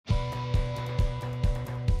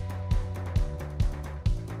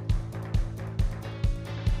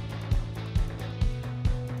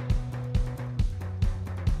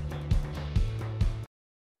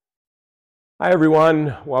Hi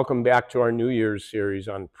everyone, welcome back to our New Year's series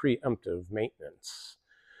on preemptive maintenance.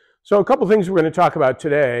 So a couple things we're going to talk about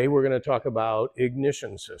today. We're going to talk about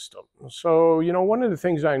ignition system. So, one of the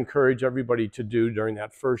things I encourage everybody to do during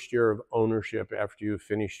that first year of ownership after you've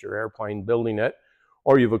finished your airplane building it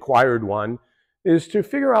or you've acquired one is to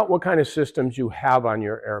figure out what kind of systems you have on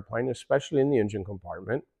your airplane, especially in the engine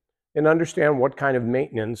compartment, and understand what kind of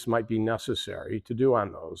maintenance might be necessary to do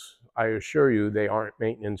on those. I assure you they aren't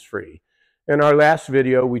maintenance free. In our last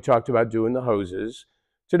video, we talked about doing the hoses.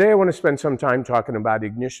 Today, I want to spend some time talking about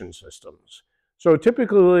ignition systems. So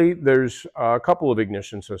typically, there's a couple of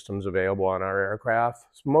ignition systems available on our aircraft.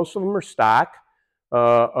 Most of them are stock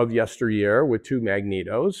of yesteryear with 2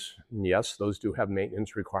 Magnetos. And yes, those do have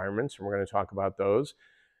maintenance requirements, and we're going to talk about those.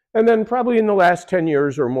 And then probably in the last 10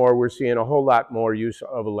 years or more, we're seeing a whole lot more use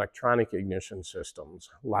of electronic ignition systems.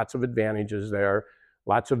 Lots of advantages there.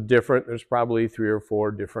 Lots of different, there's probably 3 or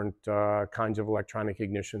 4 different kinds of electronic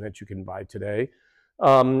ignition that you can buy today.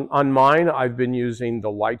 On mine, I've been using the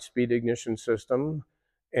Lightspeed Ignition system,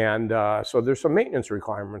 and so there's some maintenance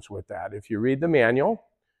requirements with that. If you read the manual,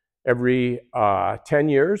 every 10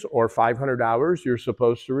 years or 500 hours, you're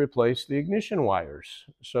supposed to replace the ignition wires.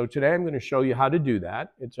 So today I'm going to show you how to do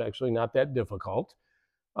that. It's actually not that difficult.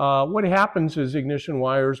 What happens is ignition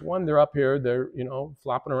wires, one, they're up here, they're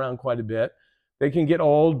flopping around quite a bit. They can get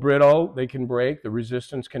old, brittle, they can break, the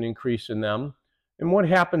resistance can increase in them. And what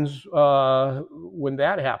happens when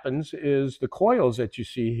that happens is the coils that you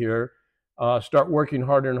see here start working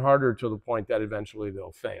harder and harder to the point that eventually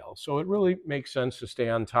they'll fail. So it really makes sense to stay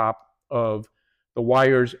on top of the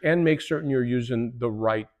wires and make certain you're using the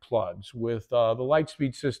right plugs. With the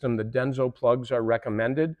Lightspeed system, the Denso plugs are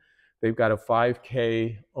recommended. They've got a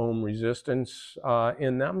 5K ohm resistance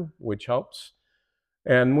in them, which helps.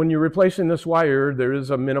 And when you're replacing this wire, there is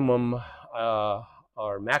a minimum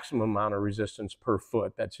or maximum amount of resistance per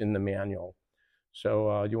foot that's in the manual.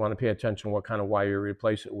 So you want to pay attention what kind of wire you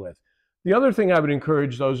replace it with. The other thing I would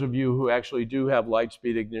encourage those of you who actually do have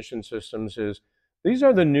Lightspeed ignition systems is these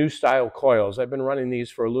are the new style coils. I've been running these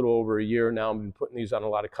for a little over a year now. I've been putting these on a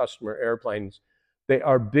lot of customer airplanes. They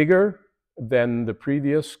are bigger than the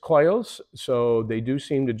previous coils, so they do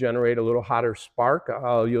seem to generate a little hotter spark.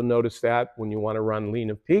 You'll notice that when you want to run lean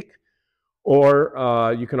of peak.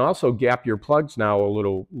 Or you can also gap your plugs now a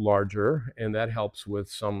little larger, and that helps with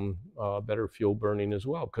some better fuel burning as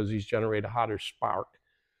well, because these generate a hotter spark.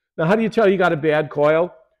 Now, how do you tell you got a bad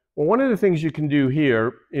coil? Well, one of the things you can do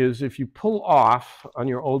here is if you pull off on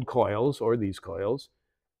your old coils, or these coils,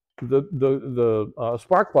 the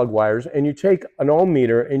spark plug wires, and you take an ohm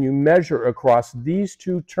meter and you measure across these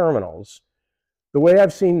 2 terminals. The way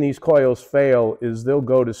I've seen these coils fail is they'll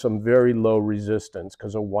go to some very low resistance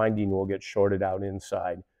because a winding will get shorted out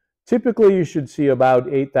inside. Typically, you should see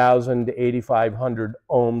about 8,000 to 8,500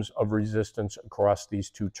 ohms of resistance across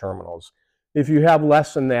these 2 terminals. If you have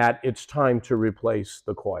less than that, it's time to replace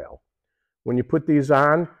the coil. When you put these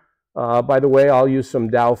on, by the way, I'll use some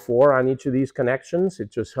Dow 4 on each of these connections. It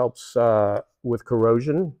just helps with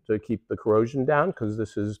corrosion, to keep the corrosion down, because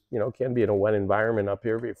this is, can be in a wet environment up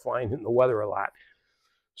here if you're flying in the weather a lot.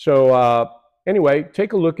 So anyway,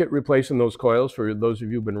 take a look at replacing those coils for those of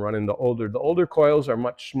you who've been running the older. The older coils are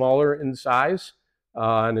much smaller in size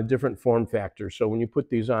and a different form factor. So when you put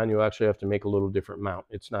these on, you actually have to make a little different mount.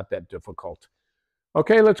 It's not that difficult.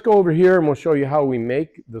 Okay, let's go over here and we'll show you how we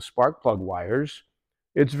make the spark plug wires.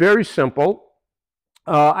 It's very simple.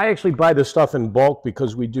 I actually buy this stuff in bulk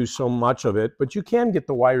because we do so much of it, but you can get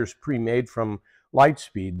the wires pre-made from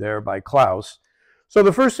Lightspeed there by Klaus. So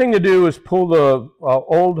the first thing to do is pull the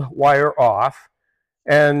old wire off,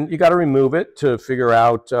 and you got to remove it to figure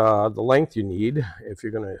out the length you need if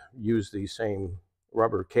you're going to use these same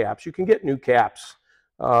rubber caps. You can get new caps,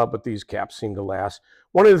 but these caps seem to last.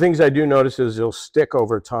 One of the things I do notice is they'll stick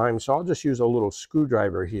over time, so I'll just use a little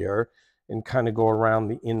screwdriver here and kind of go around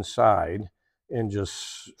the inside and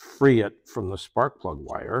just free it from the spark plug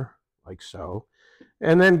wire, like so.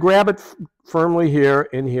 And then grab it firmly here,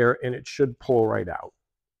 and it should pull right out.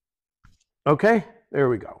 Okay, there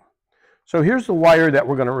we go. So here's the wire that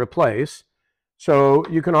we're going to replace. So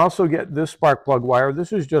you can also get this spark plug wire.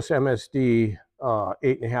 This is just MSD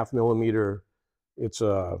 8.5 millimeter. It's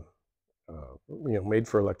made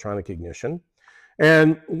for electronic ignition.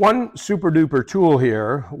 And one super duper tool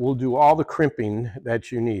here will do all the crimping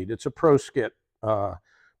that you need. It's a Pro-Skit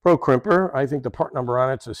Pro-Crimper. I think the part number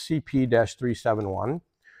on it's a CP-371.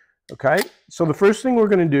 Okay, so the first thing we're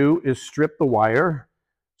going to do is strip the wire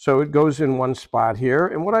so it goes in one spot here.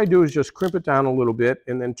 And what I do is just crimp it down a little bit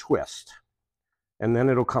and then twist. And then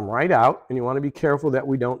it'll come right out. And you want to be careful that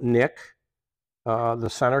we don't nick the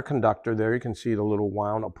center conductor there. You can see the little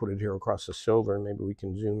wound. I'll put it here across the silver, and maybe we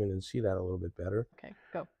can zoom in and see that a little bit better. Okay,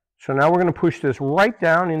 go. So now we're going to push this right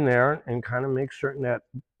down in there and kind of make certain that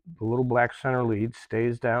the little black center lead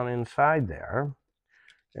stays down inside there.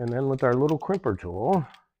 And then with our little crimper tool,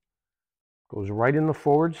 goes right in the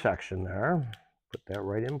forward section there. Put that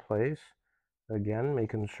right in place. Again,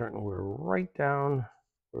 making certain we're right down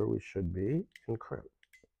where we should be and crimp.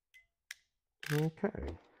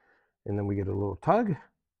 Okay. And then we get a little tug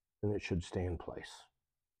and it should stay in place.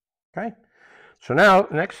 Okay. So now,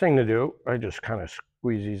 next thing to do, I just kind of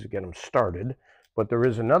squeeze these to get them started. But there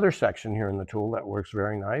is another section here in the tool that works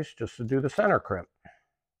very nice just to do the center crimp.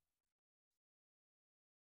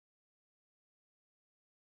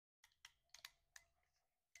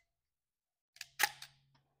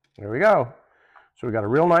 There we go. So we got a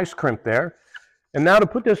real nice crimp there. And now to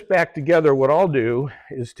put this back together, what I'll do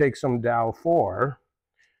is take some Dow 4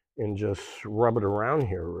 and just rub it around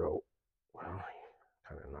here real well,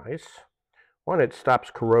 kind of nice. One, it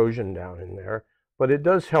stops corrosion down in there, but it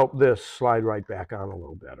does help this slide right back on a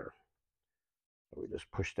little better. So we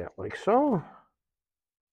just push that like so.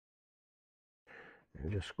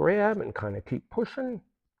 And just grab and kind of keep pushing.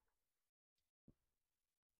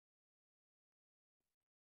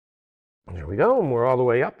 There we go, and we're all the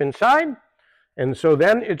way up inside. And so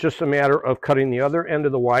then it's just a matter of cutting the other end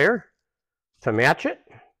of the wire to match it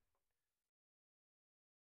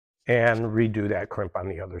and redo that crimp on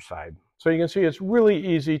the other side. So you can see it's really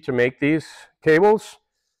easy to make these cables,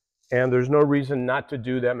 and there's no reason not to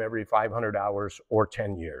do them every 500 hours or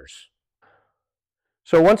 10 years.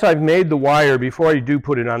 So once I've made the wire, before I do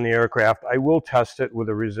put it on the aircraft, I will test it with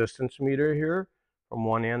a resistance meter here from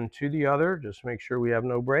one end to the other, just to make sure we have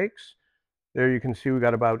no breaks. There you can see we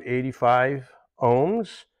got about 85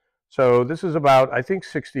 ohms. So this is about, I think,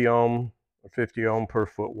 60 ohm or 50 ohm per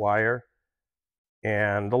foot wire.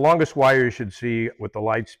 And the longest wire you should see with the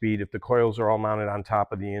Lightspeed, if the coils are all mounted on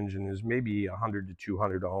top of the engine, is maybe 100 to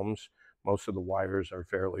 200 ohms. Most of the wires are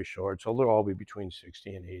fairly short, so they'll all be between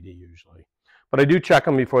 60 and 80 usually. But I do check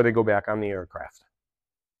them before they go back on the aircraft.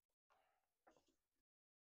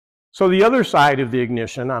 So the other side of the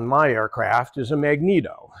ignition on my aircraft is a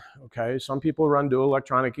Magneto. Okay, some people run dual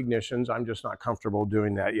electronic ignitions. I'm just not comfortable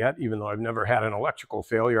doing that yet, even though I've never had an electrical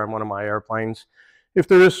failure on one of my airplanes. If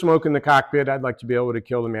there is smoke in the cockpit, I'd like to be able to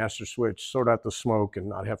kill the master switch, sort out the smoke, and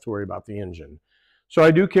not have to worry about the engine. So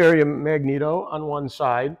I do carry a Magneto on one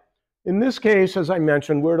side. In this case, as I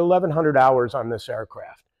mentioned, we're at 1,100 hours on this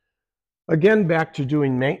aircraft. Again, back to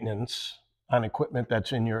doing maintenance on equipment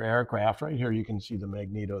that's in your aircraft. Right here you can see the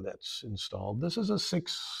Magneto that's installed. This is a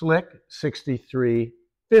Slick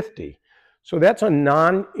 6350. So that's a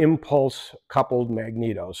non-impulse coupled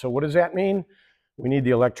Magneto. So what does that mean? We need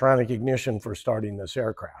the electronic ignition for starting this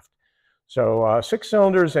aircraft. So 6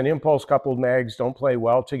 cylinders and impulse coupled mags don't play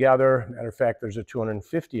well together. Matter of fact, there's a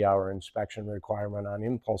 250-hour inspection requirement on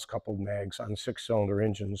impulse coupled mags on 6-cylinder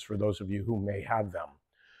engines for those of you who may have them.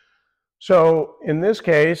 So in this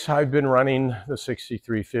case, I've been running the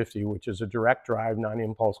 6350, which is a direct drive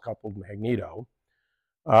non-impulse coupled Magneto.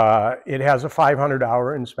 It has a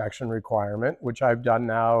 500-hour inspection requirement, which I've done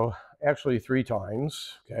now actually 3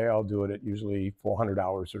 times. Okay, I'll do it at usually 400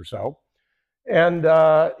 hours or so. And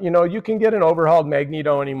you know, you can get an overhauled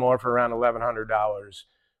Magneto anymore for around $1,100.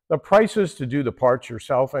 The prices to do the parts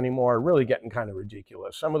yourself anymore are really getting kind of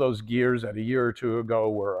ridiculous. Some of those gears that a year or two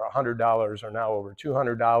ago were $100 are now over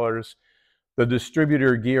 $200. The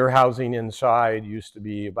distributor gear housing inside used to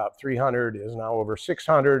be about $300, is now over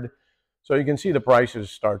 $600. So you can see the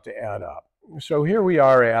prices start to add up. So here we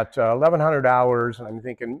are at 1,100 hours, and I'm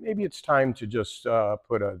thinking maybe it's time to just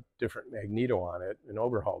put a different Magneto on it, an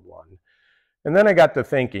overhauled one. And then I got to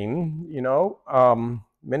thinking, you know,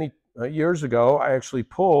 many years ago, I actually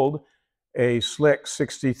pulled a Slick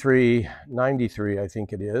 6393, I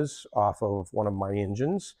think it is, off of one of my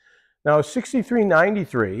engines. Now,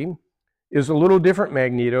 6393 is a little different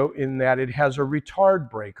Magneto in that it has a retard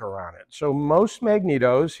breaker on it. So most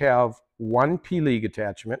Magnetos have one P-league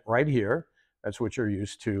attachment right here. That's what you're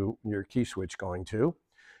used to your key switch going to.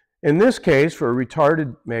 In this case, for a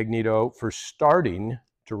retarded Magneto, for starting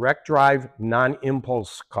direct drive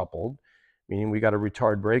non-impulse coupled, meaning we got a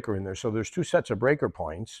retard breaker in there, so there's 2 sets of breaker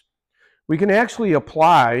points, we can actually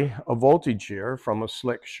apply a voltage here from a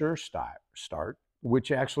Slick Surestart,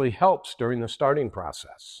 which actually helps during the starting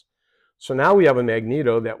process. So now we have a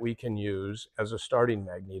Magneto that we can use as a starting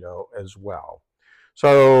Magneto as well.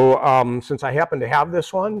 So since I happen to have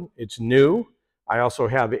this one, it's new. I also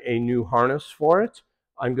have a new harness for it.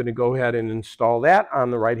 I'm going to go ahead and install that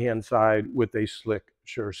on the right-hand side with a Slick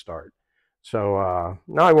Surestart. So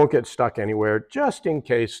now I won't get stuck anywhere. Just in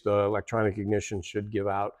case the electronic ignition should give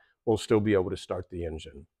out, we'll still be able to start the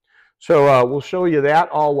engine. So we'll show you that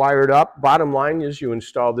all wired up. Bottom line is you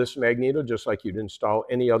install this Magneto just like you'd install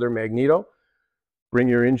any other Magneto. Bring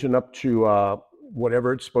your engine up to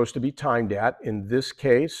whatever it's supposed to be timed at. In this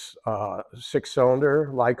case, 6-cylinder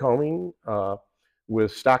Lycoming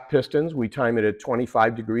with stock pistons. We time it at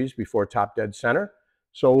 25 degrees before top dead center.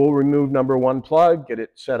 So we'll remove number 1 plug, get it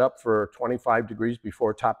set up for 25 degrees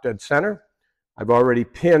before top dead center. I've already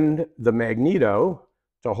pinned the Magneto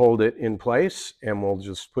to hold it in place, and we'll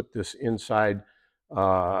just put this inside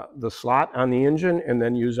the slot on the engine and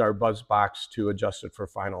then use our buzz box to adjust it for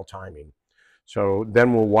final timing. So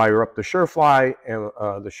then we'll wire up the Surefly and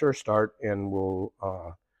the Surestart, and we'll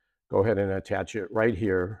go ahead and attach it right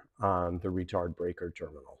here on the retard breaker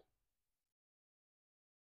terminal.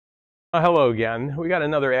 Hello again. We got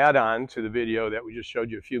another add-on to the video that we just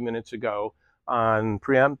showed you a few minutes ago on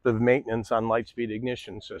preemptive maintenance on Lightspeed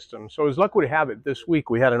Ignition system. So as luck would have it, this week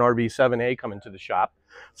we had an RB7A come into the shop.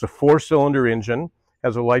 It's a 4-cylinder engine,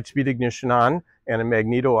 has a Lightspeed Ignition on and a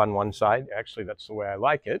Magneto on one side. Actually, that's the way I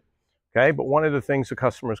like it. Okay, but one of the things the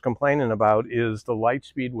customer is complaining about is the light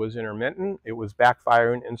speed was intermittent, it was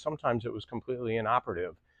backfiring, and sometimes it was completely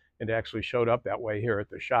inoperative. It actually showed up that way here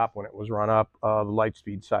at the shop when it was run up. The light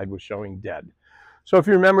speed side was showing dead. So if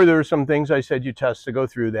you remember, there were some things I said you test to go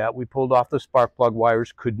through that. We pulled off the spark plug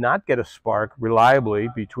wires, could not get a spark reliably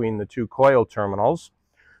between the 2 coil terminals.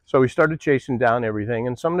 So we started chasing down everything,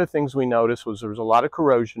 and some of the things we noticed was there was a lot of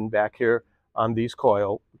corrosion back here on these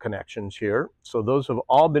coil connections here. So those have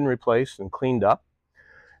all been replaced and cleaned up.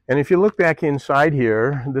 And if you look back inside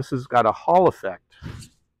here, this has got a Hall effect.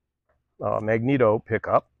 Magneto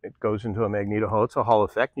pickup. It goes into a Magneto hole. It's a Hall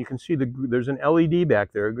effect. You can see there's an LED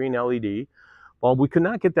back there, a green LED. Well, we could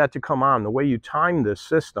not get that to come on. The way you time this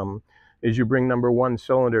system is you bring number 1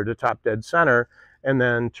 cylinder to top dead center and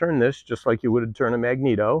then turn this just like you would turn a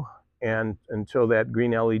Magneto, and until that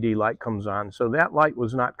green LED light comes on. So that light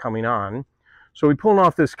was not coming on. So we pulled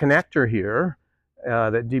off this connector here,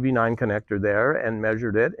 that DB9 connector there, and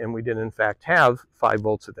measured it, and we did in fact have 5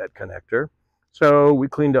 volts at that connector. So we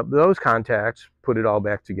cleaned up those contacts, put it all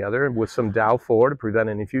back together with some Dow 4 to prevent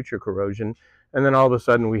any future corrosion, and then all of a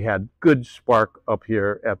sudden we had good spark up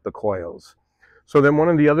here at the coils. So then one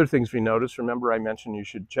of the other things we noticed, remember I mentioned you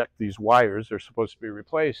should check these wires. They're supposed to be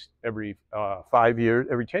replaced every 5 years,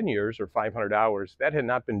 every 10 years or 500 hours. That had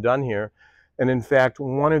not been done here. And in fact,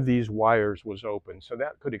 one of these wires was open. So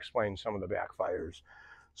that could explain some of the backfires.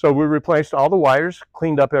 So we replaced all the wires,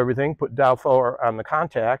 cleaned up everything, put Dow 4 on the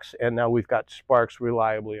contacts, and now we've got sparks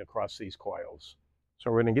reliably across these coils. So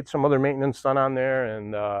we're going to get some other maintenance done on there,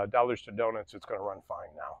 and dollars to donuts, it's going to run fine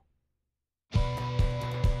now.